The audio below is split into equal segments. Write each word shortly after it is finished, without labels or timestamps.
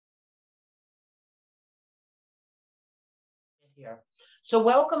Here. So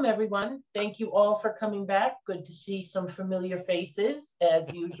welcome everyone. Thank you all for coming back. Good to see some familiar faces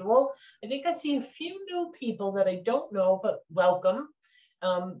as usual. I think I see a few new people that I don't know, but welcome.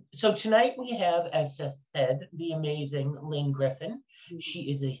 So tonight we have, as Seth said, the amazing Lynne Griffin.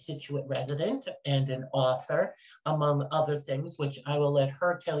 She is a Scituate resident and an author, among other things, which I will let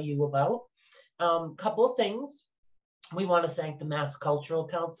her tell you about. Couple of things. We want to thank the Mass Cultural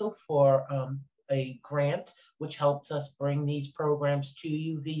Council for a grant which helps us bring these programs to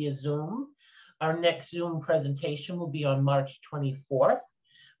you via Zoom. Our next Zoom presentation will be on March 24th.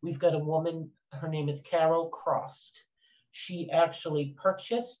 We've got a woman, her name is Carol Crost. She actually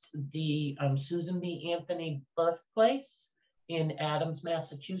purchased the Susan B. Anthony birthplace in Adams,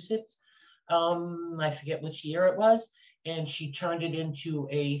 Massachusetts. I forget which year it was, and she turned it into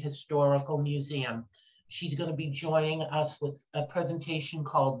a historical museum. She's going to be joining us with a presentation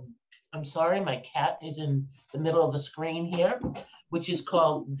called, I'm sorry, my cat is in the middle of the screen here, which is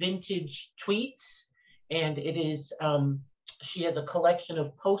called Vintage Tweets. And it is, she has a collection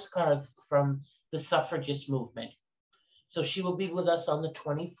of postcards from the suffragist movement. So she will be with us on the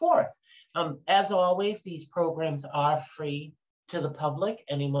 24th. As always, these programs are free to the public.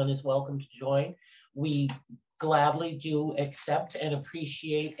 Anyone is welcome to join. We gladly do accept and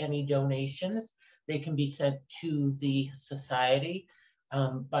appreciate any donations. They can be sent to the Society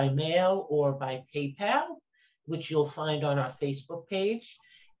by mail or by PayPal, which you'll find on our Facebook page.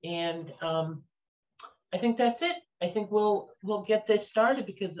 And I think that's it. I think we'll get this started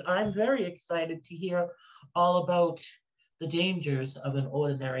because I'm very excited to hear all about the dangers of an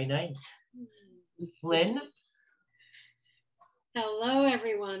ordinary night. Lynne? Hello,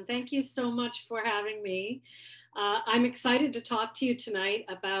 everyone. Thank you so much for having me. I'm excited to talk to you tonight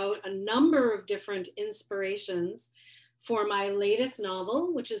about a number of different inspirations for my latest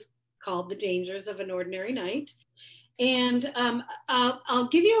novel, which is called The Dangers of an Ordinary Night. And I'll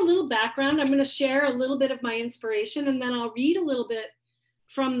give you a little background. I'm going to share a little bit of my inspiration, and then I'll read a little bit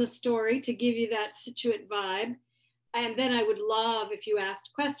from the story to give you that Scituate vibe. And then I would love if you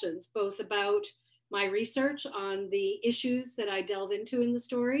asked questions, both about my research on the issues that I delve into in the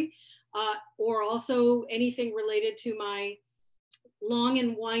story, or also anything related to my long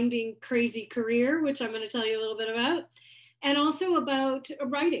and winding crazy career, which I'm going to tell you a little bit about, and also about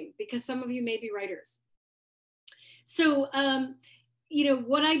writing, because some of you may be writers. So, you know,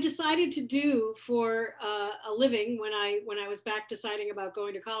 what I decided to do for a living when I was back deciding about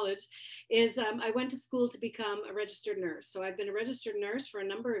going to college is I went to school to become a registered nurse. So I've been a registered nurse for a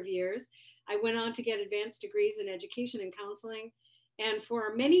number of years. I went on to get advanced degrees in education and counseling, and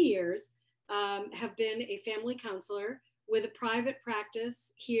for many years have been a family counselor with a private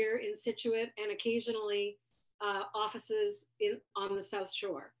practice here in Scituate and occasionally offices on the South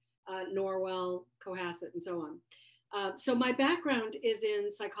Shore, Norwell, Cohasset, and so on. So my background is in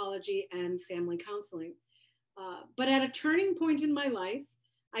psychology and family counseling. But at a turning point in my life,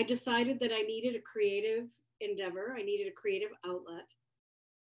 I decided that I needed a creative endeavor. I needed a creative outlet.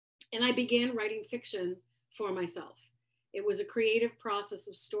 And I began writing fiction for myself. It was a creative process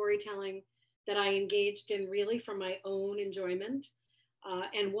of storytelling that I engaged in really for my own enjoyment.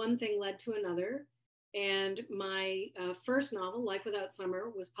 And one thing led to another. And my first novel, Life Without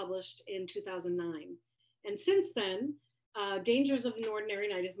Summer, was published in 2009. And since then, Dangers of an Ordinary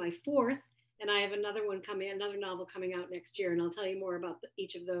Night is my fourth, and I have another novel coming out next year, and I'll tell you more about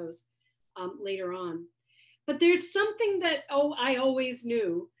each of those later on. But there's something that I always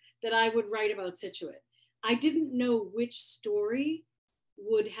knew that I would write about Scituate. I didn't know which story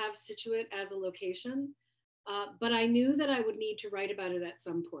would have Scituate as a location, but I knew that I would need to write about it at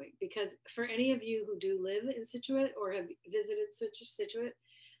some point, because for any of you who do live in Scituate or have visited Scituate,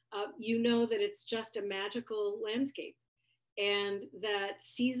 you know that it's just a magical landscape, and that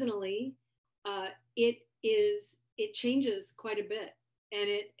seasonally it changes quite a bit, and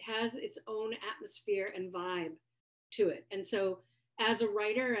it has its own atmosphere and vibe to it. And so as a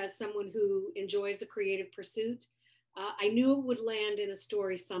writer, as someone who enjoys the creative pursuit, I knew it would land in a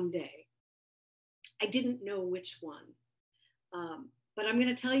story someday. I didn't know which one, but I'm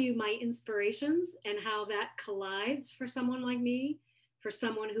going to tell you my inspirations and how that collides for someone like me, for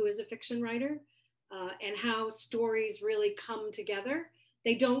someone who is a fiction writer, and how stories really come together.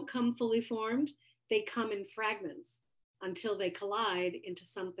 They don't come fully formed. They come in fragments until they collide into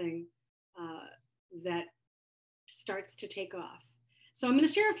something that starts to take off. So I'm going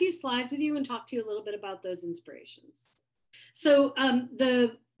to share a few slides with you and talk to you a little bit about those inspirations. So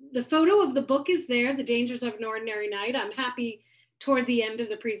the photo of the book is there, The Dangers of an Ordinary Night. I'm happy toward the end of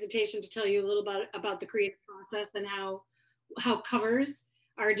the presentation to tell you a little about the creative process and how covers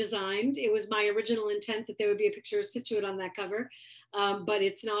are designed. It was my original intent that there would be a picture of Scituate on that cover, but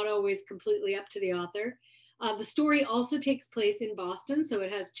it's not always completely up to the author. The story also takes place in Boston, so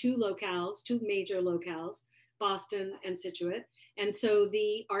it has two major locales, Boston and Scituate. And so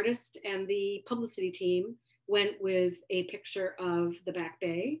the artist and the publicity team went with a picture of the Back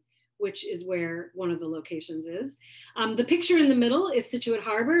Bay, which is where one of the locations is. The picture in the middle is Scituate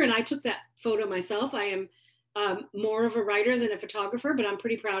Harbor, and I took that photo myself. I am more of a writer than a photographer, but I'm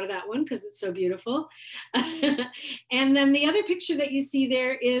pretty proud of that one because it's so beautiful. And then the other picture that you see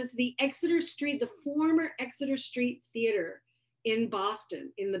there is the Exeter Street, the former Exeter Street Theater in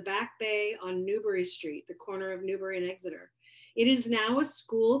Boston, in the Back Bay on Newbury Street, the corner of Newbury and Exeter. It is now a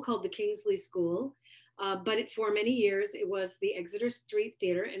school called the Kingsley School, but for many years it was the Exeter Street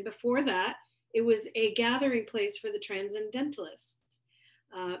Theater, and before that it was a gathering place for the transcendentalists.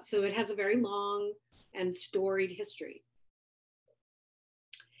 So it has a very long and storied history.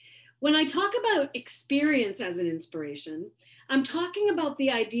 When I talk about experience as an inspiration, I'm talking about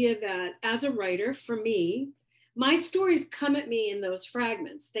the idea that as a writer, for me, my stories come at me in those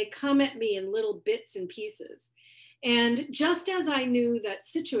fragments. They come at me in little bits and pieces. And just as I knew that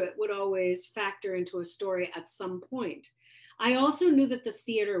Scituate would always factor into a story at some point, I also knew that the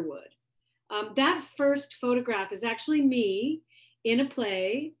theater would. That first photograph is actually me in a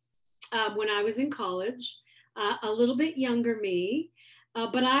play when I was in college, a little bit younger me,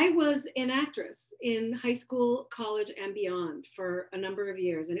 but I was an actress in high school, college, and beyond for a number of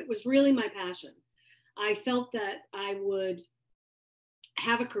years, and it was really my passion. I felt that I would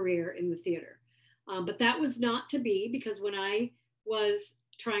have a career in the theater, but that was not to be, because when I was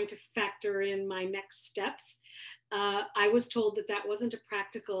trying to factor in my next steps, I was told that that wasn't a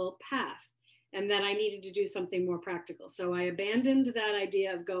practical path and that I needed to do something more practical. So I abandoned that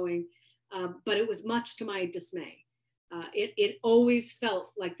idea of going, but it was much to my dismay. It always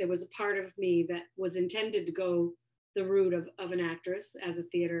felt like there was a part of me that was intended to go the route of an actress as a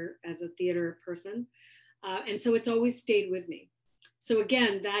theater person. And so it's always stayed with me. So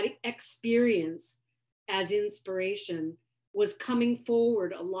again, that experience as inspiration was coming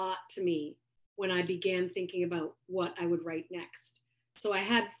forward a lot to me when I began thinking about what I would write next. So I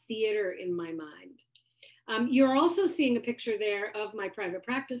had theater in my mind. You're also seeing a picture there of my private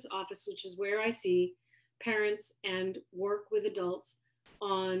practice office, which is where I see parents and work with adults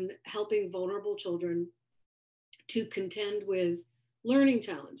on helping vulnerable children to contend with learning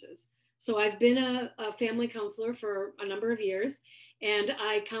challenges. So I've been a family counselor for a number of years, and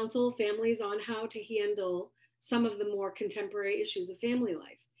I counsel families on how to handle some of the more contemporary issues of family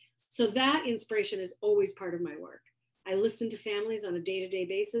life. So that inspiration is always part of my work. I listen to families on a day-to-day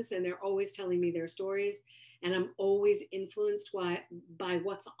basis, and they're always telling me their stories, and I'm always influenced by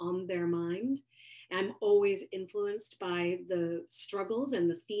what's on their mind. I'm always influenced by the struggles and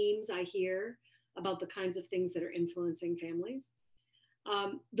the themes I hear about the kinds of things that are influencing families.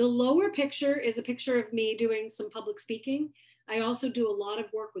 The lower picture is a picture of me doing some public speaking. I also do a lot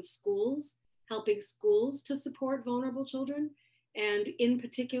of work with schools, helping schools to support vulnerable children, and in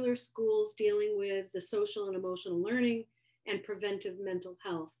particular schools dealing with the social and emotional learning and preventive mental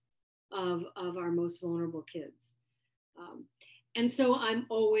health of our most vulnerable kids. And so I'm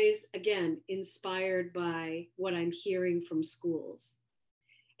always, again, inspired by what I'm hearing from schools.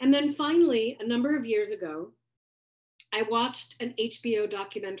 And then finally, a number of years ago, I watched an HBO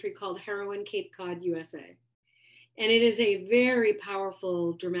documentary called Heroin Cape Cod, USA. And it is a very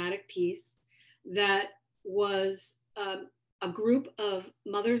powerful, dramatic piece that was a group of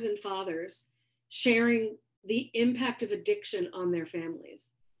mothers and fathers sharing the impact of addiction on their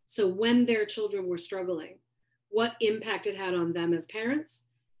families. So when their children were struggling, what impact it had on them as parents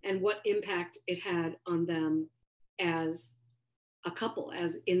and what impact it had on them as a couple,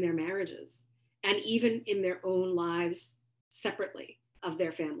 as in their marriages, and even in their own lives separately of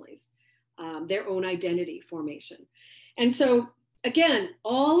their families, their own identity formation. And so again,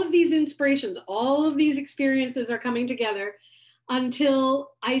 all of these inspirations, all of these experiences are coming together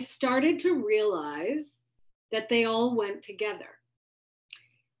until I started to realize that they all went together.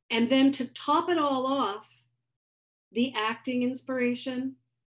 And then to top it all off, the acting inspiration,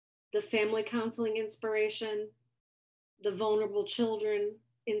 the family counseling inspiration, the vulnerable children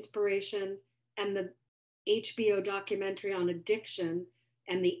inspiration, and the HBO documentary on addiction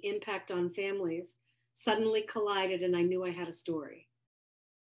and the impact on families suddenly collided, and I knew I had a story.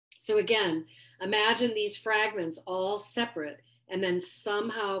 So again, imagine these fragments all separate and then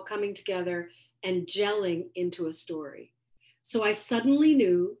somehow coming together and gelling into a story. So I suddenly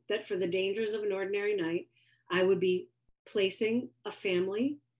knew that for The Dangers of an Ordinary Night, I would be placing a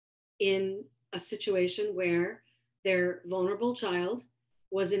family in a situation where their vulnerable child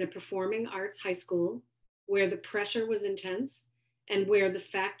was in a performing arts high school where the pressure was intense and where the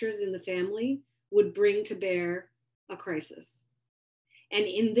factors in the family would bring to bear a crisis. And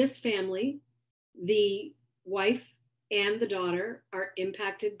in this family, the wife and the daughter are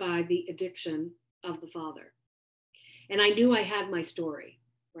impacted by the addiction of the father. And I knew I had my story,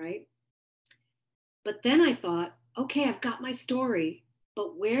 right? But then I thought, okay, I've got my story,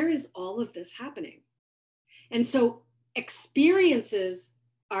 but where is all of this happening? And so experiences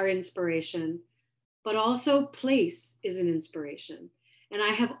are inspiration, but also place is an inspiration. And I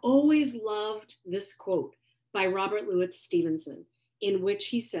have always loved this quote by Robert Louis Stevenson, in which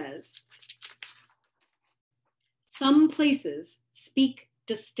he says, "Some places speak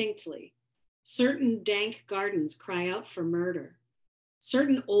distinctly. Certain dank gardens cry out for murder.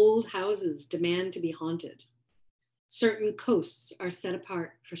 Certain old houses demand to be haunted. Certain coasts are set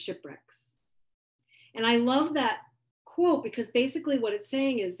apart for shipwrecks." And I love that quote because basically what it's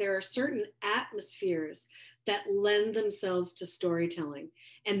saying is there are certain atmospheres that lend themselves to storytelling.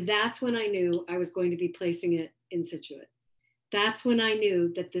 And that's when I knew I was going to be placing it in Scituate. That's when I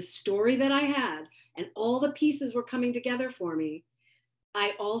knew that the story that I had and all the pieces were coming together for me.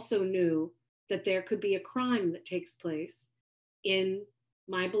 I also knew that there could be a crime that takes place in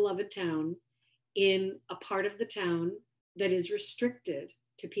my beloved town, in a part of the town that is restricted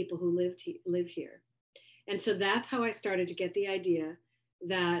to people who live here. And so that's how I started to get the idea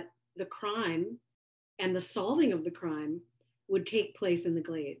that the crime and the solving of the crime would take place in the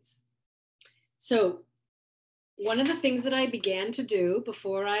Glades. So one of the things that I began to do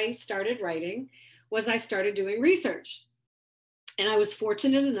before I started writing was I started doing research. And I was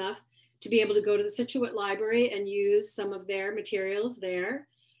fortunate enough to be able to go to the Scituate Library and use some of their materials there.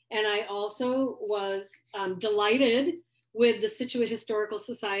 And I also was delighted with the Scituate Historical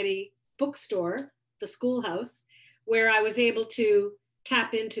Society bookstore, the schoolhouse, where I was able to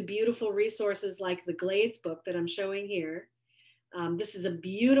tap into beautiful resources like the Glades book that I'm showing here. This is a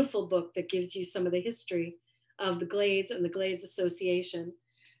beautiful book that gives you some of the history of the Glades and the Glades Association.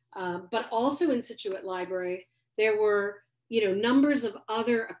 But also in Scituate Library, there were numbers of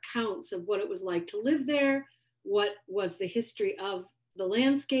other accounts of what it was like to live there, what was the history of the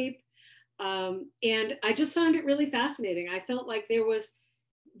landscape. And I just found it really fascinating. I felt like there was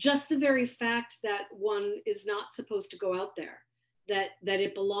just the very fact that one is not supposed to go out there, that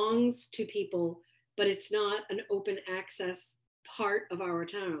it belongs to people, but it's not an open access part of our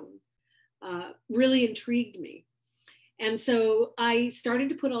town, really intrigued me. And so I started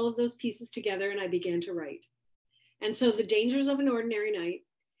to put all of those pieces together and I began to write. And so The Dangers of an Ordinary Night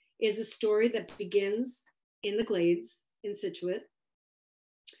is a story that begins in the Glades in Scituate.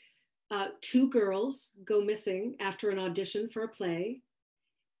 Two girls go missing after an audition for a play.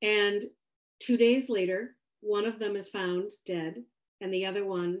 And 2 days later, one of them is found dead and the other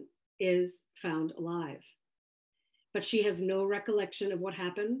one is found alive. But she has no recollection of what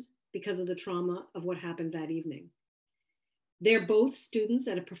happened because of the trauma of what happened that evening. They're both students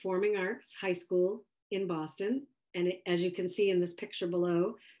at a performing arts high school in Boston. And as you can see in this picture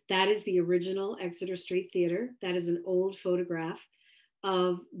below, that is the original Exeter Street Theater. That is an old photograph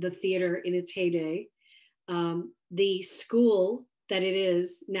of the theater in its heyday. The school that it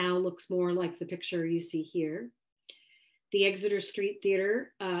is now looks more like the picture you see here. The Exeter Street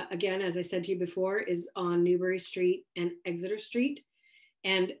Theater, again, as I said to you before, is on Newbury Street and Exeter Street.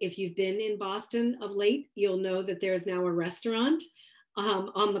 And if you've been in Boston of late, you'll know that there's now a restaurant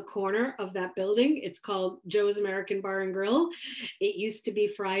on the corner of that building. It's called Joe's American Bar and Grill. It used to be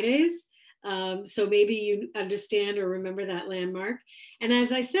Fridays. So maybe you understand or remember that landmark. And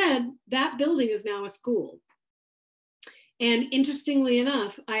as I said, that building is now a school. And interestingly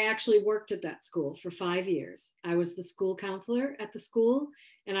enough, I actually worked at that school for 5 years. I was the school counselor at the school,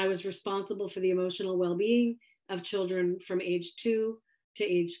 and I was responsible for the emotional well-being of children from age 2 to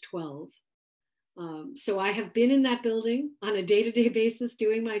age 12. So I have been in that building on a day-to-day basis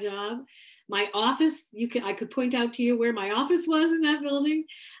doing my job. My office, I could point out to you where my office was in that building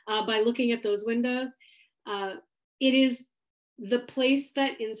by looking at those windows. It is the place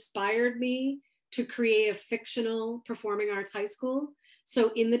that inspired me to create a fictional performing arts high school.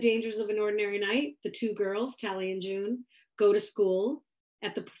 So in The Dangers of an Ordinary Night, the two girls, Tally and June, go to school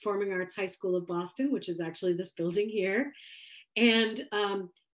at the Performing Arts High School of Boston, which is actually this building here. And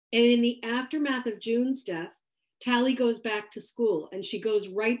in the aftermath of June's death, Tally goes back to school and she goes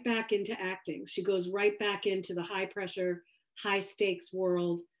right back into acting. She goes right back into the high pressure, high stakes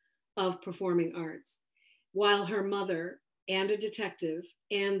world of performing arts, while her mother and a detective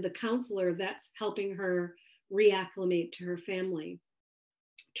and the counselor that's helping her reacclimate to her family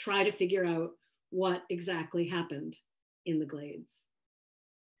try to figure out what exactly happened in the Glades.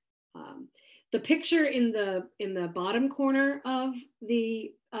 The picture in the bottom corner of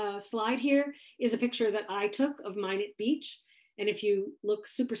the slide here is a picture that I took of Minot Beach. And if you look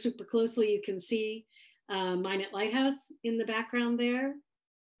super, super closely, you can see Minot Lighthouse in the background there.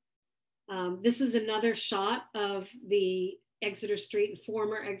 This is another shot of the Exeter Street,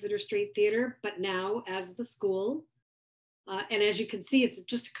 former Exeter Street Theater, but now as the school. And as you can see, it's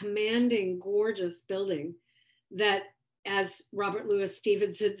just a commanding, gorgeous building that, as Robert Louis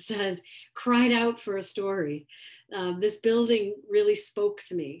Stevenson said, cried out for a story. This building really spoke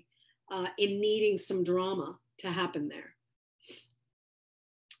to me in needing some drama to happen there.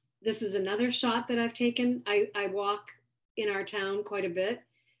 This is another shot that I've taken. I walk in our town quite a bit,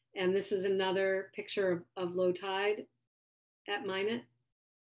 and this is another picture of low tide at Minot.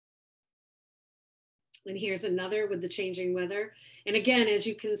 And here's another with the changing weather. And again, as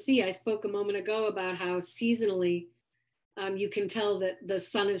you can see, I spoke a moment ago about how seasonally you can tell that the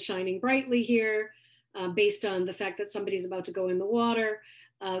sun is shining brightly here based on the fact that somebody's about to go in the water.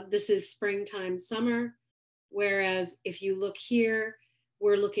 This is springtime, summer. Whereas if you look here,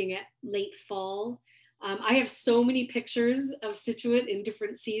 we're looking at late fall. I have so many pictures of Scituate in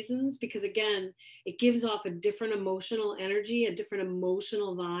different seasons because again, it gives off a different emotional energy, a different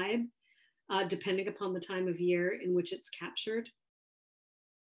emotional vibe, depending upon the time of year in which it's captured.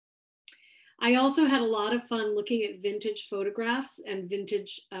 I also had a lot of fun looking at vintage photographs and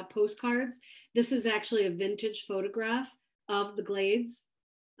vintage postcards. This is actually a vintage photograph of the Glades.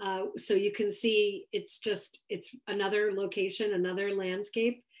 So you can see it's another location, another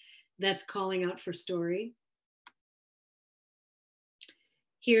landscape that's calling out for story.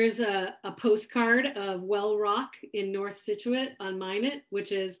 Here's a postcard of Well Rock in North Scituate on Minot,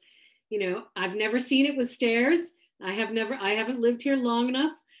 which is, you know, I've never seen it with stairs. I haven't lived here long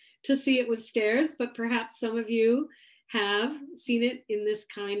enough to see it with stairs, but perhaps some of you have seen it in this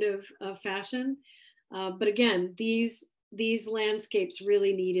kind of fashion. But again, these landscapes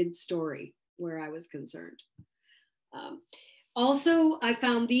really needed story where I was concerned. Also, I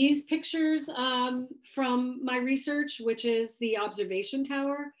found these pictures from my research, which is the observation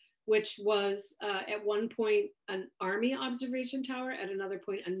tower, which was at one point an Army observation tower, at another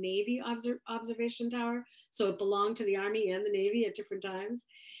point a Navy observation tower. So it belonged to the Army and the Navy at different times.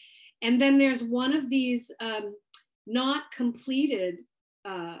 And then there's one of these not completed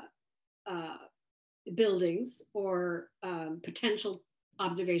buildings or potential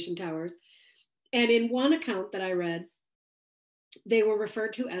observation towers. And in one account that I read, they were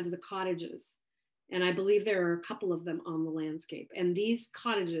referred to as the cottages. And I believe there are a couple of them on the landscape. And these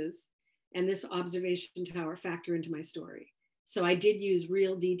cottages and this observation tower factor into my story. So I did use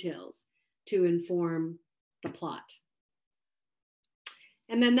real details to inform the plot.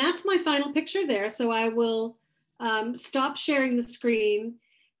 And then that's my final picture there. So I will stop sharing the screen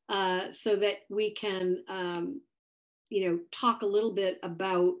so that we can, talk a little bit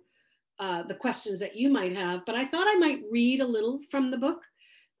about the questions that you might have. But I thought I might read a little from the book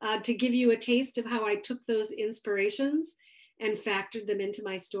to give you a taste of how I took those inspirations and factored them into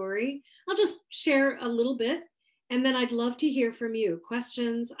my story. I'll just share a little bit, and then I'd love to hear from you.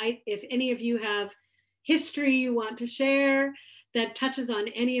 Questions, if any of you have history you want to share that touches on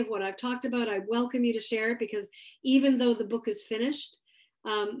any of what I've talked about, I welcome you to share it, because even though the book is finished,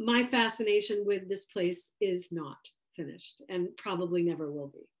 my fascination with this place is not finished and probably never will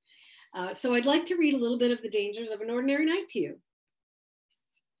be. So I'd like to read a little bit of The Dangers of an Ordinary Night to you.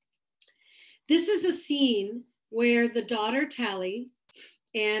 This is a scene where the daughter Tally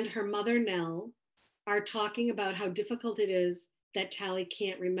and her mother Nell are talking about how difficult it is that Tally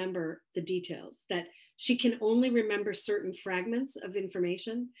can't remember the details, that she can only remember certain fragments of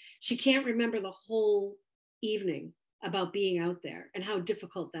information. She can't remember the whole evening about being out there and how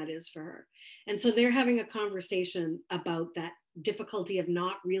difficult that is for her. And so they're having a conversation about that difficulty of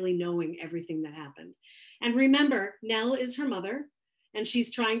not really knowing everything that happened. And remember, Nell is her mother, and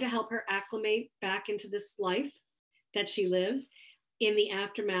she's trying to help her acclimate back into this life that she lives in the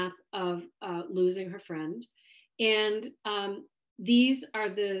aftermath of losing her friend. And these are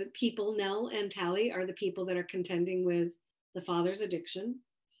the people, Nell and Tally are the people that are contending with the father's addiction.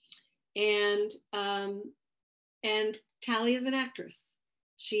 And Tally is an actress.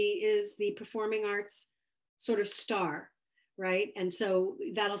 She is the performing arts sort of star, right? And so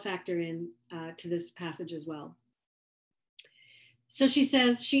that'll factor in to this passage as well. So she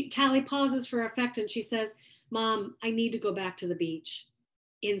says, Tally pauses for effect and she says, "Mom, I need to go back to the beach."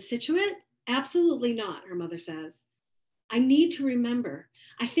 "In Scituate?" "Absolutely not," her mother says. "I need to remember.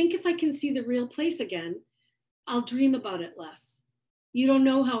 I think if I can see the real place again, I'll dream about it less. You don't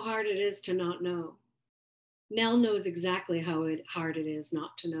know how hard it is to not know." Nell knows exactly how hard it is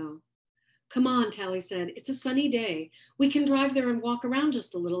not to know. Come on, Tally said. It's a sunny day. We can drive there and walk around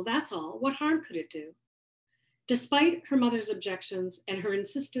just a little, that's all. What harm could it do? Despite her mother's objections and her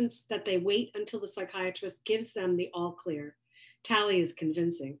insistence that they wait until the psychiatrist gives them the all clear, Tally is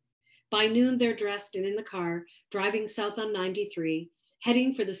convincing. By noon, they're dressed and in the car, driving south on 93,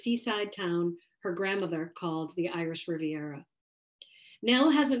 heading for the seaside town her grandmother called the Irish Riviera.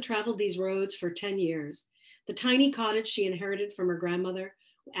 Nell hasn't traveled these roads for 10 years. The tiny cottage she inherited from her grandmother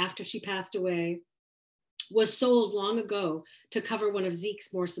after she passed away was sold long ago to cover one of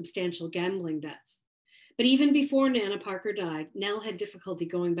Zeke's more substantial gambling debts. But even before Nana Parker died, Nell had difficulty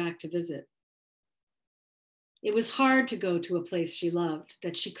going back to visit. It was hard to go to a place she loved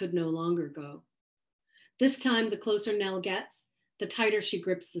that she could no longer go. This time, the closer Nell gets, the tighter she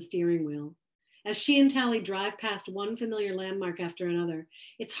grips the steering wheel. As she and Tally drive past one familiar landmark after another,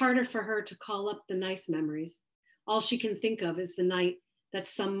 it's harder for her to call up the nice memories. All she can think of is the night that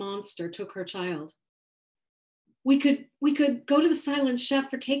some monster took her child. We could go to the Silent Chef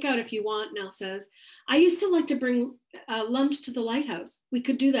for takeout if you want, Nell says. I used to like to bring lunch to the lighthouse. We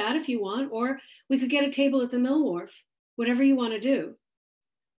could do that if you want, or we could get a table at the mill wharf. Whatever you want to do.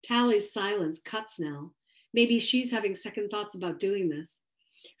 Tally's silence cuts Nell. Maybe she's having second thoughts about doing this.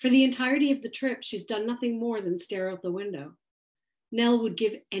 For the entirety of the trip, she's done nothing more than stare out the window. Nell would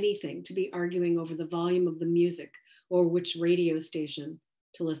give anything to be arguing over the volume of the music or which radio station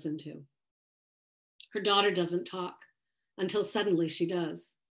to listen to. Her daughter doesn't talk until suddenly she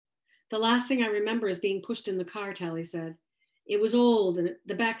does. The last thing I remember is being pushed in the car, Tally said. It was old and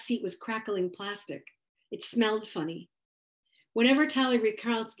the back seat was crackling plastic. It smelled funny. Whenever Tally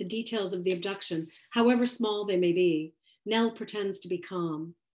recounts the details of the abduction, however small they may be, Nell pretends to be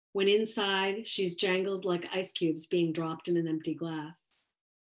calm, when inside she's jangled like ice cubes being dropped in an empty glass.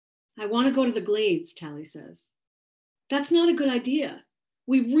 I want to go to the Glades, Tally says. That's not a good idea.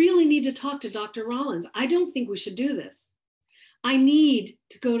 We really need to talk to Dr. Rollins. I don't think we should do this. I need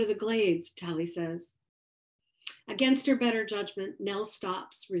to go to the Glades, Tally says. Against her better judgment, Nell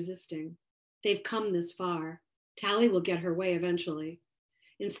stops, resisting. They've come this far. Tally will get her way eventually.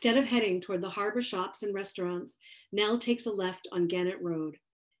 Instead of heading toward the harbor shops and restaurants, Nell takes a left on Gannett Road.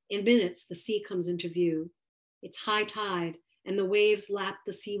 In minutes, the sea comes into view. It's high tide, and the waves lap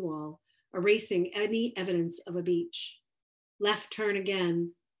the seawall, erasing any evidence of a beach. Left turn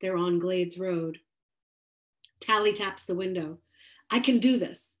again, they're on Glades Road. Tally taps the window. I can do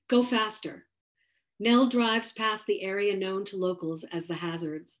this, go faster. Nell drives past the area known to locals as the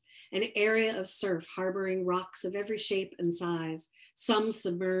Hazards, an area of surf harboring rocks of every shape and size, some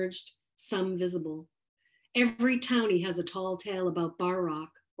submerged, some visible. Every townie has a tall tale about Bar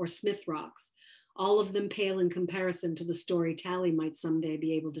Rock or Smith Rocks, all of them pale in comparison to the story Tally might someday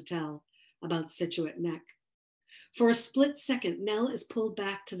be able to tell about Scituate Neck. For a split second, Nell is pulled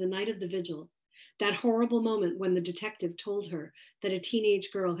back to the night of the vigil, that horrible moment when the detective told her that a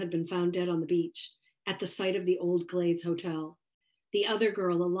teenage girl had been found dead on the beach at the site of the old Glades Hotel, the other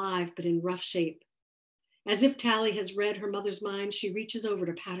girl alive but in rough shape. As if Tally has read her mother's mind, she reaches over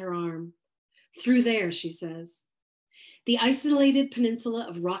to pat her arm. Through there, she says. The isolated peninsula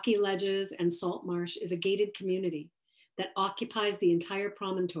of rocky ledges and salt marsh is a gated community that occupies the entire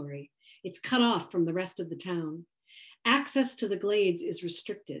promontory. It's cut off from the rest of the town. Access to the Glades is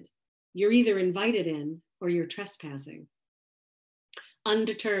restricted. You're either invited in or you're trespassing.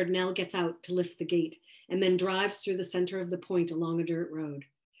 Undeterred, Nell gets out to lift the gate and then drives through the center of the point along a dirt road.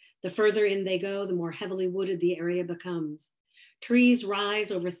 The further in they go, the more heavily wooded the area becomes. Trees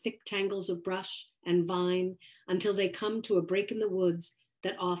rise over thick tangles of brush and vine until they come to a break in the woods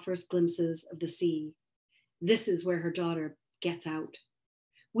that offers glimpses of the sea. This is where her daughter gets out.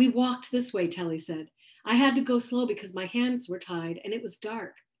 We walked this way, Tally said. I had to go slow because my hands were tied and it was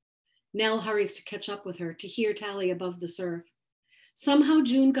dark. Nell hurries to catch up with her, to hear Tally above the surf. Somehow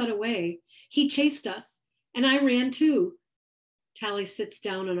June got away. He chased us, and I ran too. Tally sits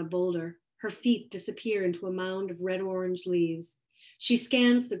down on a boulder. Her feet disappear into a mound of red-orange leaves. She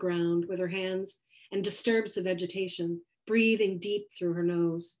scans the ground with her hands and disturbs the vegetation, breathing deep through her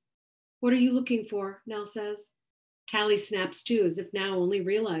nose. What are you looking for? Nell says. Tally snaps too, as if now only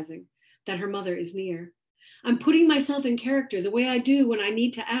realizing that her mother is near. I'm putting myself in character the way I do when I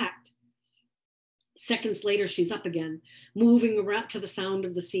need to act. Seconds later, she's up again, moving around to the sound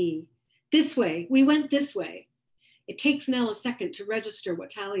of the sea. This way, we went this way. It takes Nell a second to register what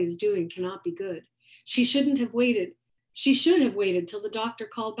Tally is doing cannot be good. She shouldn't have waited. She should have waited till the doctor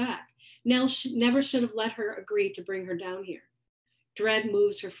called back. Nell never should have let her agree to bring her down here. Dread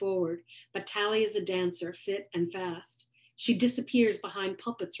moves her forward, but Tally is a dancer, fit and fast. She disappears behind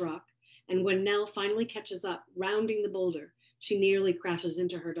Puppet's Rock, and when Nell finally catches up, rounding the boulder, she nearly crashes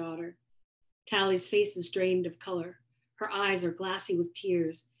into her daughter. Tally's face is drained of color. Her eyes are glassy with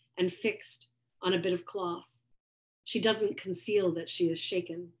tears and fixed on a bit of cloth. She doesn't conceal that she is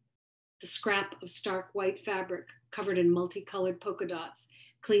shaken. The scrap of stark white fabric covered in multicolored polka dots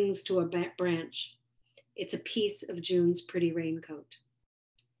clings to a branch. It's a piece of June's pretty raincoat.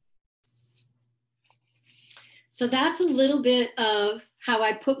 So that's a little bit of how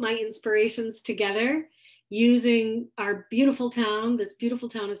I put my inspirations together using our beautiful town, this beautiful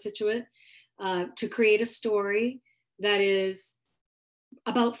town of Scituate, to create a story that is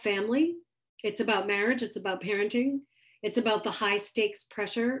about family. It's about marriage. It's about parenting. It's about the high stakes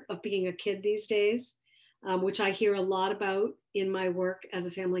pressure of being a kid these days, which I hear a lot about in my work as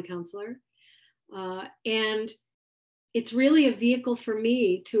a family counselor. And it's really a vehicle for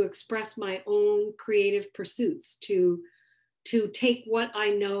me to express my own creative pursuits, to take what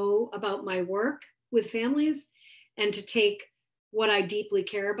I know about my work with families and to take what I deeply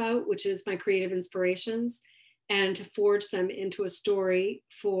care about, which is my creative inspirations, and to forge them into a story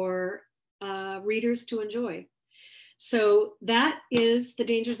for readers to enjoy. So that is The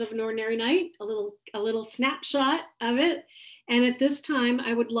Dangers of an Ordinary Night, a little snapshot of it. And at this time,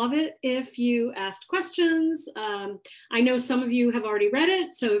 I would love it if you asked questions. I know some of you have already read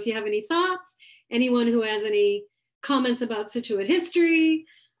it, so if you have any thoughts, anyone who has any comments about Scituate history,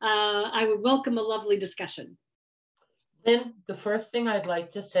 I would welcome a lovely discussion. Lynn, the first thing I'd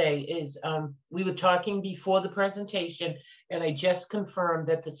like to say is we were talking before the presentation, and I just confirmed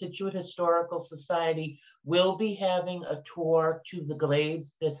that the Scituate Historical Society will be having a tour to the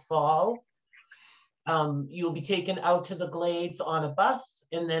Glades this fall. You'll be taken out to the Glades on a bus,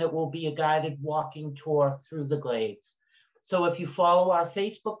 and then it will be a guided walking tour through the Glades. So if you follow our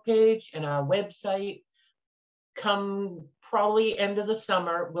Facebook page and our website, come probably end of the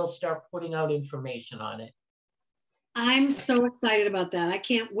summer, we'll start putting out information on it. I'm so excited about that. I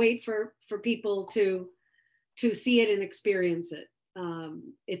can't wait for people to see it and experience it.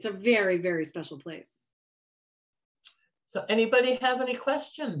 It's a very, very special place. So anybody have any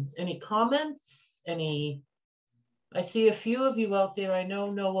questions, any comments, I see a few of you out there I know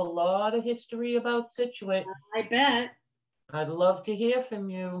a lot of history about Scituate. I bet. I'd love to hear from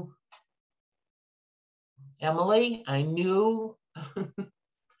you. Emily, I knew.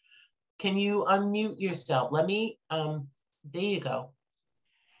 Can you unmute yourself? Let me, there you go.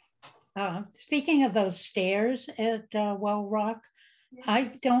 Speaking of those stairs at Well Rock,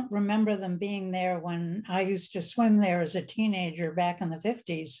 I don't remember them being there when I used to swim there as a teenager back in the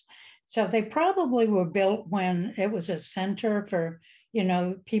 50s. So they probably were built when it was a center for,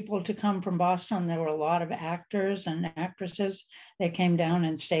 people to come from Boston. There were a lot of actors and actresses that came down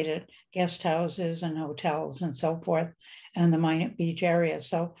and stayed at guest houses and hotels and so forth in the Minot Beach area.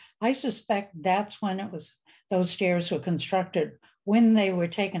 So I suspect that's when those stairs were constructed. When they were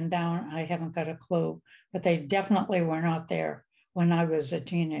taken down, I haven't got a clue, but they definitely were not there when I was a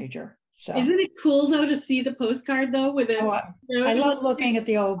teenager. So isn't it cool though to see the postcard though with it? Oh, I love looking at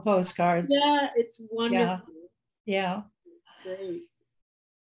the old postcards. Yeah, it's wonderful. Yeah. Great.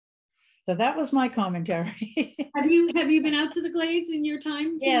 So that was my commentary. Have you been out to the Glades in your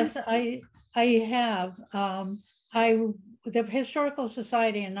time? Yes, I have. The Historical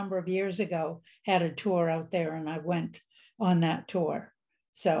Society a number of years ago had a tour out there, and I went on that tour.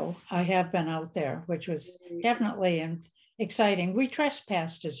 So I have been out there, which was definitely exciting. We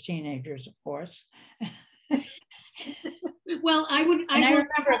trespassed as teenagers, of course. Well, I remember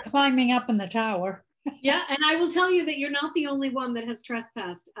climbing up in the tower. Yeah, and I will tell you that you're not the only one that has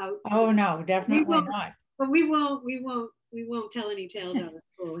trespassed out. Oh no, definitely not. But we won't tell any tales out of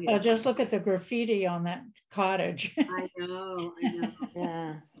school here. Well, just look at the graffiti on that cottage. I know.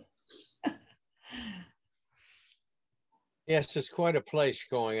 Yeah. Yes, it's quite a place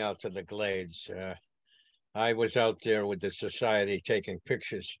going out to the Glades. I was out there with the society taking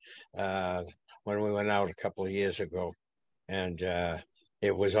pictures when we went out a couple of years ago, and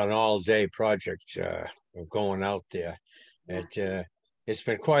it was an all-day project of going out there. It's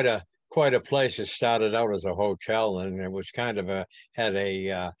been quite a place. It started out as a hotel, and it was kind of had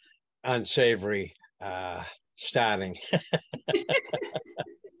a unsavory starting.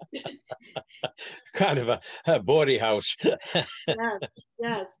 Kind of a bawdy house.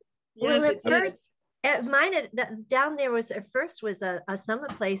 Yes. Well, at first, down there was at first was a summer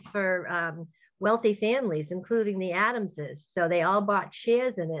place for wealthy families, including the Adamses. So they all bought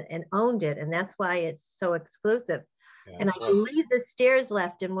shares in it and owned it, and that's why it's so exclusive. Yeah, and I believe the stairs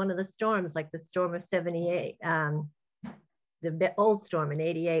left in one of the storms, like the storm of '78, the old storm in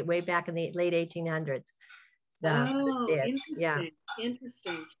 '88, way back in the late 1800s. Interesting. Yeah.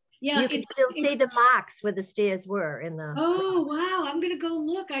 Interesting. Yeah, you can still see the marks where the stairs were in the. Oh, wow. I'm going to go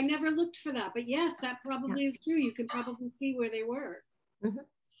look. I never looked for that. But yes, that probably is true. You can probably see where they were. Mhm.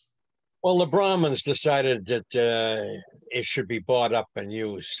 Well, the Brahmins decided that it should be bought up and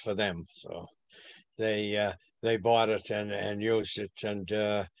used for them. So they bought it and used it. And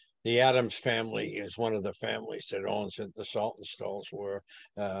the Adams family is one of the families that owns it. The Salton Stalls were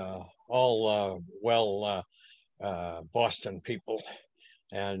all Boston people,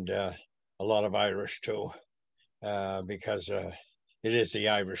 and a lot of Irish too, because it is the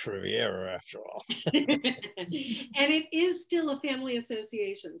Irish Riviera after all. And it is still a family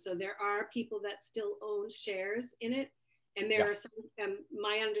association. So there are people that still own shares in it. And there are some,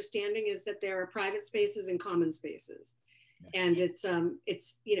 my understanding is that there are private spaces and common spaces. Yeah. And it's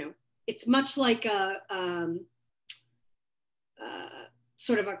you know, it's much like a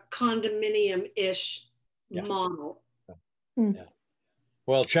sort of a condominium-ish model. Yeah.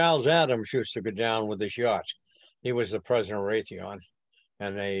 Well, Charles Adams used to go down with his yacht. He was the president of Raytheon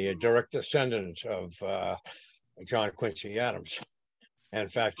and a direct descendant of John Quincy Adams. In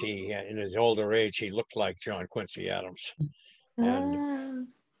fact, he, in his older age, he looked like John Quincy Adams. And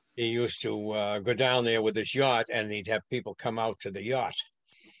he used to go down there with his yacht, and he'd have people come out to the yacht.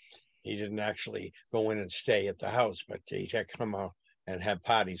 He didn't actually go in and stay at the house, but he'd come out and have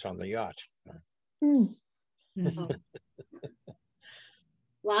parties on the yacht.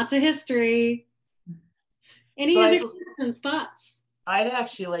 Lots of history. Any other questions, thoughts? I'd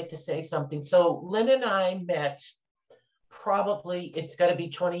actually like to say something. So Lynn and I met probably, it's got to be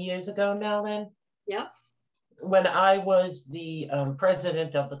 20 years ago now, Lynn. Yep. When I was the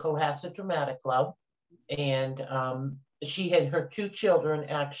president of the Cohasset Dramatic Club, and she had her two children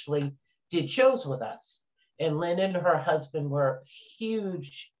actually did shows with us. And Lynn and her husband were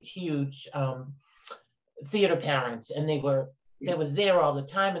huge theater parents, and they were there all the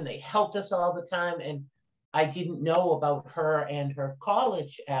time, and they helped us all the time. And I didn't know about her and her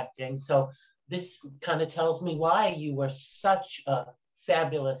college acting. So this kind of tells me why you were such a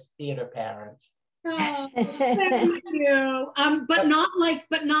fabulous theater parent. Oh, thank you. But not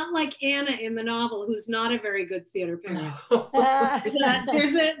like Anna in the novel, who's not a very good theater parent.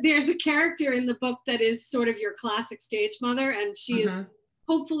 There's a character in the book that is sort of your classic stage mother, and she is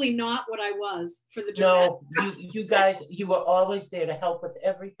hopefully not what I was for the dramatic. No, you guys, you were always there to help with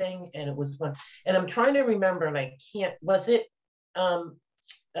everything, and it was fun. And I'm trying to remember, and I can't. Was it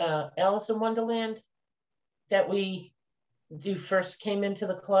Alice in Wonderland that you first came into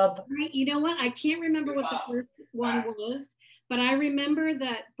the club? Right. You know what? I can't remember what the first one was, but I remember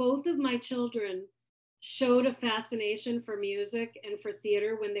that both of my children showed a fascination for music and for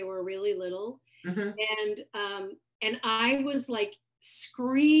theater when they were really little, and I was like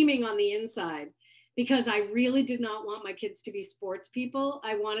screaming on the inside because I really did not want my kids to be sports people.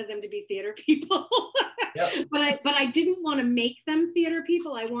 I wanted them to be theater people. Yep. But I didn't want to make them theater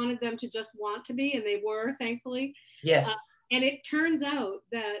people. I wanted them to just want to be, and they were, thankfully. Yes. And it turns out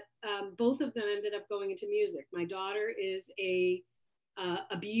that both of them ended up going into music. My daughter is a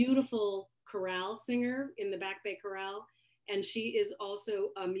beautiful chorale singer in the Back Bay Chorale, and she is also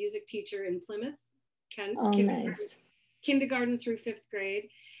a music teacher in Plymouth. Nice. Kindergarten through 5th grade.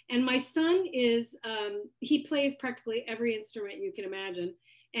 And my son is, he plays practically every instrument you can imagine.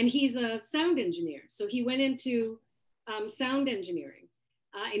 And he's a sound engineer. So he went into sound engineering,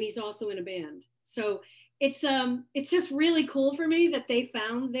 and he's also in a band. So it's just really cool for me that they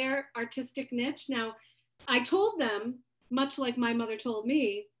found their artistic niche. Now, I told them, much like my mother told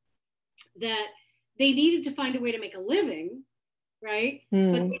me, that they needed to find a way to make a living, right?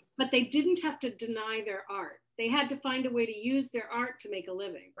 But they didn't have to deny their art. They had to find a way to use their art to make a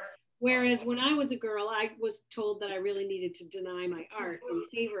living. Whereas when I was a girl, I was told that I really needed to deny my art in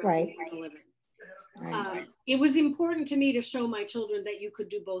favor of making a living. It was important to me to show my children that you could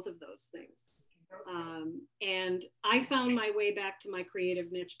do both of those things. And I found my way back to my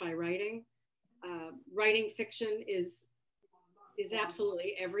creative niche by writing. Writing fiction is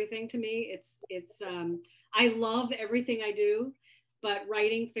absolutely everything to me. I love everything I do, but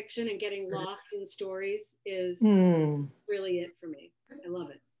writing fiction and getting lost in stories is really it for me. I love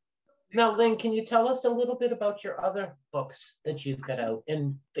it. Now, Lynn, can you tell us a little bit about your other books that you've got out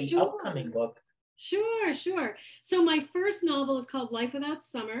and the upcoming book? Sure. So my first novel is called Life Without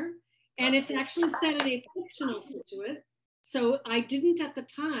Summer, and it's actually set in a fictional Scituate. So I didn't at the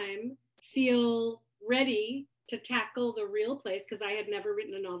time feel ready to tackle the real place because I had never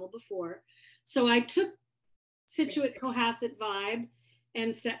written a novel before. So I took Scituate Cohasset vibe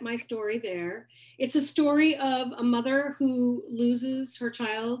and set my story there. It's a story of a mother who loses her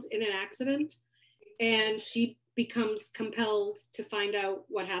child in an accident, and she becomes compelled to find out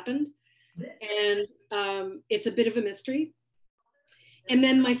what happened. And it's a bit of a mystery. And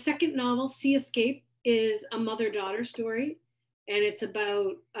then my second novel, Sea Escape, is a mother-daughter story. And it's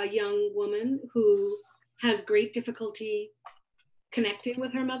about a young woman who has great difficulty connecting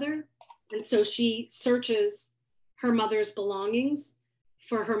with her mother. And so she searches her mother's belongings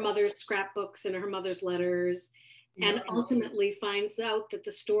for her mother's scrapbooks and her mother's letters, and ultimately finds out that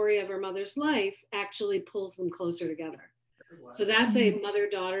the story of her mother's life actually pulls them closer together. So that's a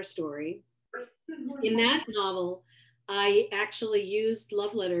mother-daughter story. In that novel, I actually used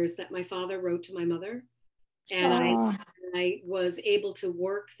love letters that my father wrote to my mother, and I was able to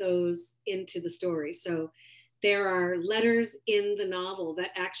work those into the story. So there are letters in the novel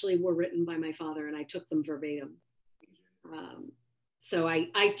that actually were written by my father, and I took them verbatim. So I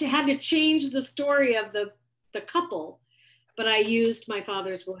had to change the story of the couple, but I used my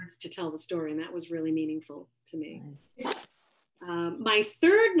father's words to tell the story, and that was really meaningful to me. My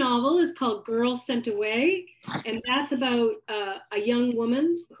third novel is called Girl Sent Away, and that's about a young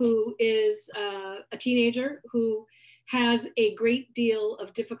woman who is a teenager who has a great deal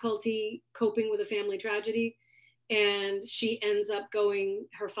of difficulty coping with a family tragedy, and she ends up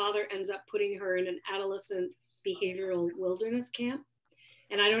her father ends up putting her in an adolescent behavioral wilderness camp.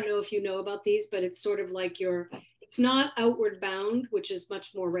 And I don't know if you know about these, but it's sort of like it's not Outward Bound, which is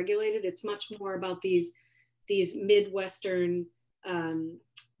much more regulated. It's much more about these Midwestern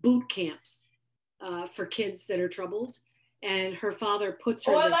boot camps for kids that are troubled. And her father puts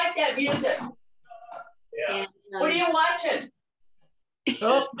her. Oh, I like that music. And, what are you watching?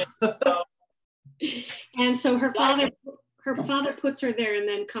 And so her father puts her there, and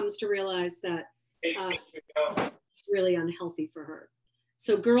then comes to realize that it's really unhealthy for her.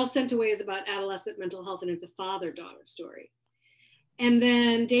 So Girl Sent Away is about adolescent mental health, and it's a father-daughter story. And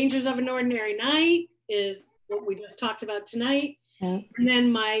then Dangers of an Ordinary Night is what we just talked about tonight. Yeah. And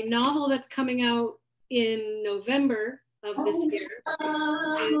then my novel that's coming out in November of this year is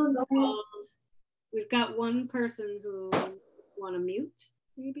called, we've got one person who want to mute,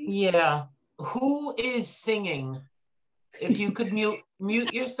 maybe? Yeah. Who is singing? If you could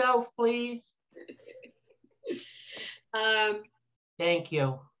mute yourself, please. Thank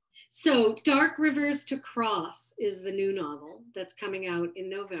you. So Dark Rivers to Cross is the new novel that's coming out in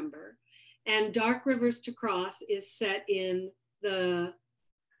November. And Dark Rivers to Cross is set in the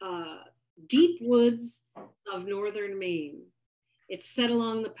deep woods of northern Maine. It's set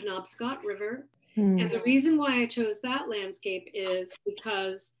along the Penobscot River. And the reason why I chose that landscape is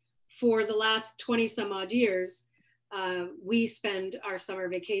because for the last 20 some odd years, we spend our summer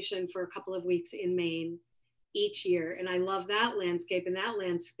vacation for a couple of weeks in Maine each year. And I love that landscape, and that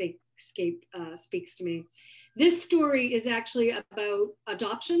landscape speaks to me. This story is actually about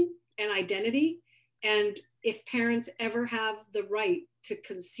adoption and identity. And if parents ever have the right to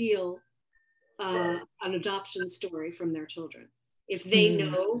conceal an adoption story from their children, if they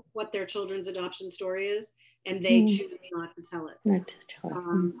know what their children's adoption story is and they choose not to tell it.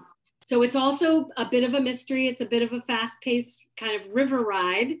 So it's also a bit of a mystery. It's a bit of a fast-paced kind of river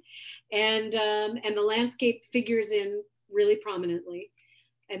ride, and the landscape figures in really prominently.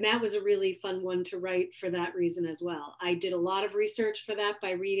 And that was a really fun one to write for that reason as well. I did a lot of research for that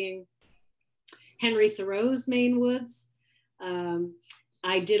by reading Henry Thoreau's Maine Woods.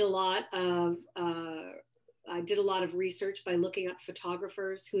 I did a lot of research by looking up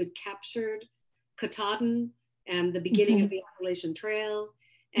photographers who had captured Katahdin and the beginning of the Appalachian Trail,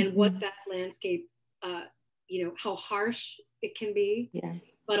 and what that landscape, how harsh it can be,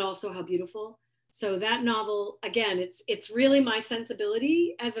 but also how beautiful. So that novel, again, it's really my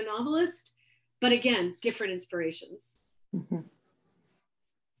sensibility as a novelist, but again, different inspirations.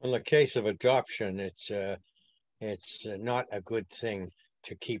 In the case of adoption, it's not a good thing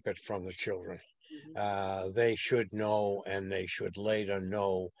to keep it from the children. They should know, and they should later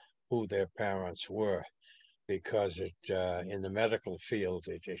know who their parents were, because in the medical field,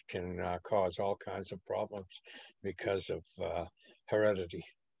 it can cause all kinds of problems because of heredity.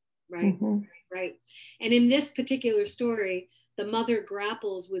 Right, right. And in this particular story, the mother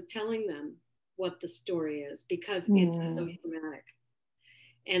grapples with telling them what the story is because it's so dramatic.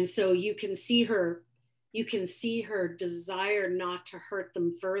 And so you can see her desire not to hurt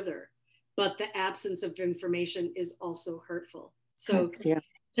them further, but the absence of information is also hurtful. So,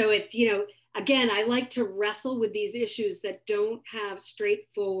 so it's, again, I like to wrestle with these issues that don't have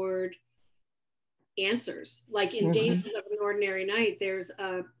straightforward answers. Like in Dangers of an Ordinary Night, there's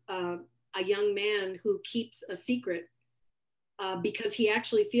a young man who keeps a secret because he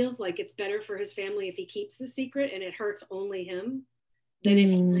actually feels like it's better for his family if he keeps the secret and it hurts only him than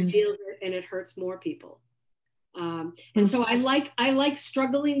if he reveals it and it hurts more people. And so I like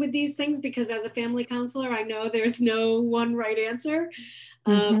struggling with these things, because as a family counselor, I know there's no one right answer.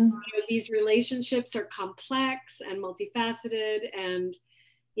 You know, these relationships are complex and multifaceted, and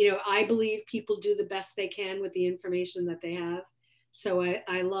you know, I believe people do the best they can with the information that they have. So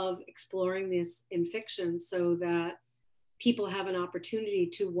I love exploring this in fiction so that people have an opportunity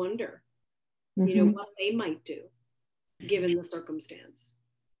to wonder, you know, what they might do given the circumstance.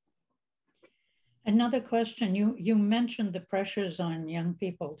 Another question, you mentioned the pressures on young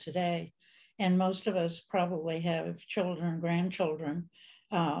people today, and most of us probably have children, grandchildren.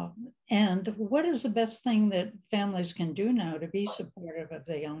 And what is the best thing that families can do now to be supportive of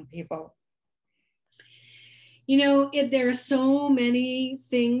the young people? You know, there are so many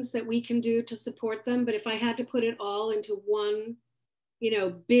things that we can do to support them, but if I had to put it all into one, you know,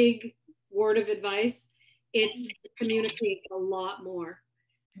 big word of advice, it's communicate a lot more.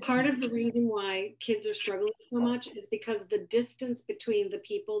 Part of the reason why kids are struggling so much is because the distance between the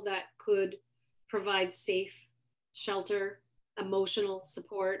people that could provide safe shelter, emotional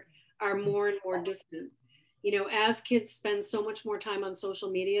support are more and more distant. You know, as kids spend so much more time on social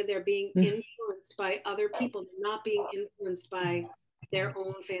media, they're being influenced by other people, not being influenced by their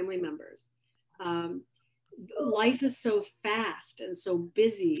own family members. Life is so fast and so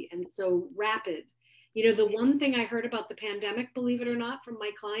busy and so rapid. You know, the one thing I heard about the pandemic, believe it or not, from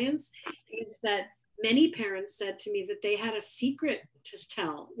my clients is that many parents said to me that they had a secret to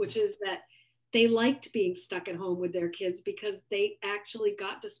tell, which is that they liked being stuck at home with their kids because they actually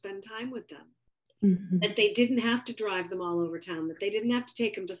got to spend time with them. That they didn't have to drive them all over town, that they didn't have to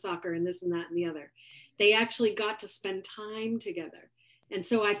take them to soccer and this and that and the other. They actually got to spend time together. And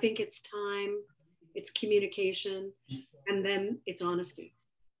so I think it's time, it's communication, and then it's honesty.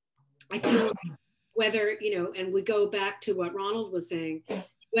 I feel like whether, you know, and we go back to what Ronald was saying,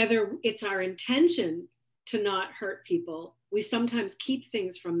 whether it's our intention to not hurt people, we sometimes keep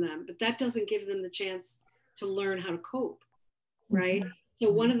things from them, but that doesn't give them the chance to learn how to cope, right?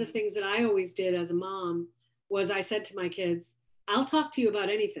 So one of the things that I always did as a mom was I said to my kids, I'll talk to you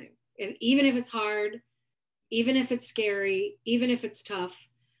about anything, even if it's hard, even if it's scary, even if it's tough,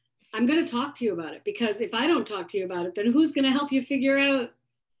 I'm going to talk to you about it, because if I don't talk to you about it, then who's going to help you figure out,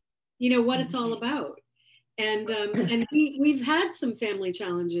 you know, what it's all about? And we've had some family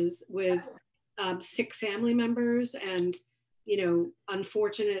challenges with sick family members and, you know,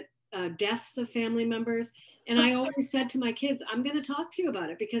 unfortunate deaths of family members. And I always said to my kids, I'm going to talk to you about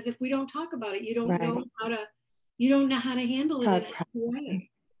it, because if we don't talk about it, you don't know how to handle it in a healthy way,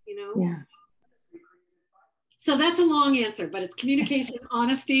 you know? Yeah. So that's a long answer, but it's communication,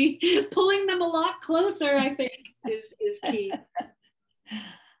 honesty, pulling them a lot closer, I think is key.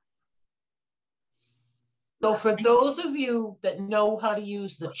 So for those of you that know how to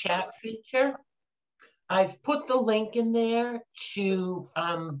use the chat feature, I've put the link in there to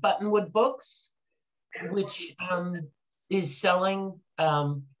Buttonwood Books, which is selling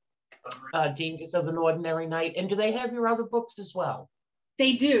Dangers of an Ordinary Night. And do they have your other books as well?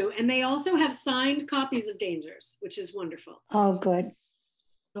 They do. And they also have signed copies of Dangers, which is wonderful. Oh, good.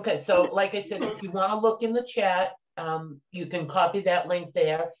 Okay, so like I said, if you want to look in the chat, you can copy that link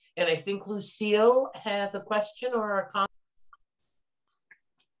there. And I think Lucille has a question or a comment.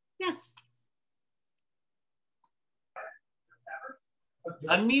 Yes.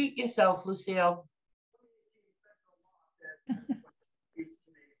 Unmute yourself, Lucille.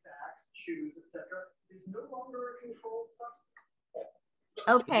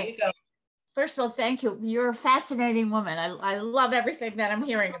 Okay. First of all, thank you. You're a fascinating woman. I love everything that I'm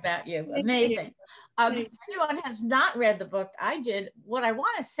hearing about you. Amazing. If anyone has not read the book, I did. What I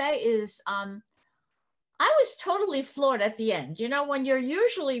want to say is I was totally floored at the end. You know, when you're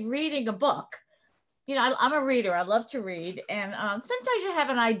usually reading a book, you know, I'm a reader. I love to read. And sometimes you have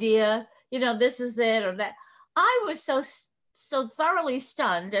an idea, you know, this is it or that. I was so thoroughly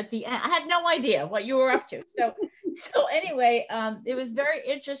stunned at the end. I had no idea what you were up to. So anyway, it was very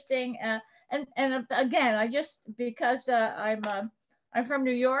interesting. And again, I just, because I'm from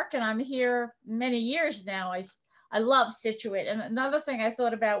New York and I'm here many years now, I love Scituate. And another thing I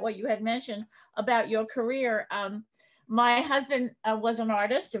thought about what you had mentioned about your career, my husband was an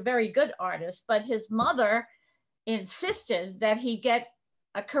artist, a very good artist, but his mother insisted that he get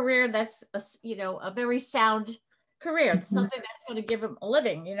a career that's, a very sound career, something that's going to give him a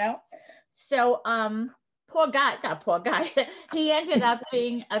living, you know? So, poor guy, he ended up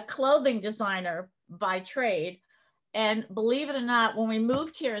being a clothing designer by trade. And believe it or not, when we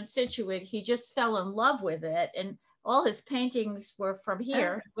moved here in Scituate, he just fell in love with it. And all his paintings were from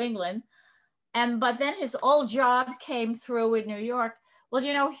here, New England. But then his old job came through in New York. Well,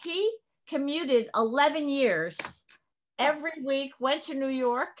 you know, he commuted 11 years every week, went to New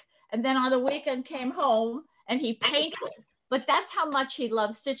York, and then on the weekend came home and he painted. But that's how much he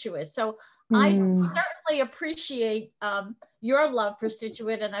loves Scituate. So I certainly appreciate your love for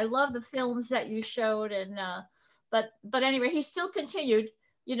Scituate, and I love the films that you showed. And but anyway, he still continued,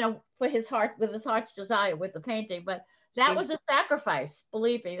 you know, for his heart, with his heart's desire with the painting. But that was a sacrifice.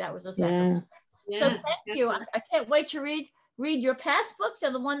 Believe me, that was a sacrifice. Yeah. So Yes, thank you. I can't wait to read your past books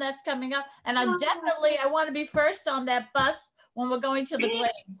and the one that's coming up. And I want to be first on that bus when we're going to the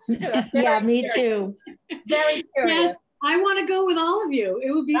Glades. Yeah, me too. Very curious. Yes, I want to go with all of you.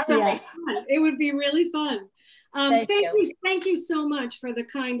 It would be so much fun. It would be really fun. Thank you so much for the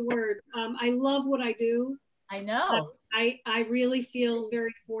kind words. I love what I do. I know. I really feel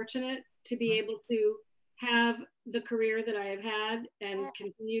very fortunate to be able to have the career that I have had and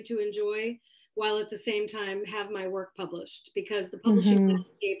continue to enjoy, while at the same time have my work published, because the publishing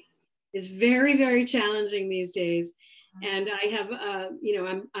landscape is very, very challenging these days. And I have, you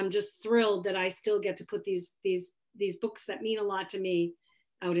know, I'm just thrilled that I still get to put these books that mean a lot to me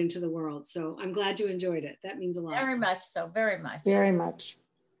out into the world. So I'm glad you enjoyed it. That means a lot. Very much so, very much. Very much.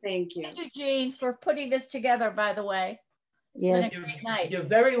 Thank you. Thank you, Jean, for putting this together, by the way. It's been a great night. You're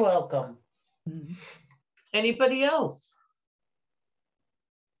very welcome. Anybody else?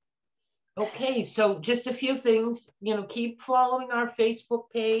 Okay, so just a few things, you know, keep following our Facebook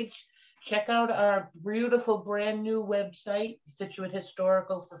page. Check out our beautiful brand new website,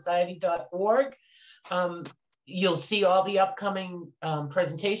 ScituateHistoricalSociety.org. You'll see all the upcoming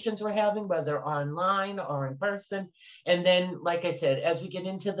presentations we're having, whether online or in person. And then, like I said, as we get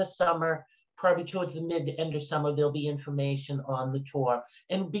into the summer, probably towards the end of summer, there'll be information on the tour.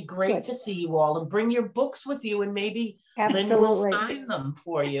 And it'd be great to see you all, and bring your books with you, and maybe Lynne will sign them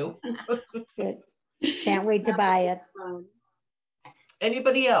for you. Good. Can't wait to buy it.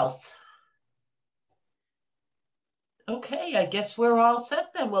 Anybody else? Okay, I guess we're all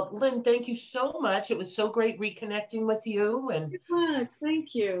set then. Well, Lynne, thank you so much. It was so great reconnecting with you. And it was.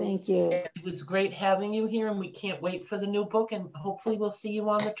 Thank you. Thank you. It was great having you here, and we can't wait for the new book, and hopefully we'll see you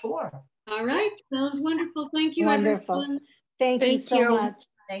on the tour. All right. Sounds wonderful. Thank you, Wonderful. everyone. Thank you so much.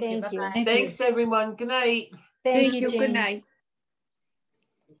 Thank you. Thanks, everyone. Good night. Thank you, Jane. Good night.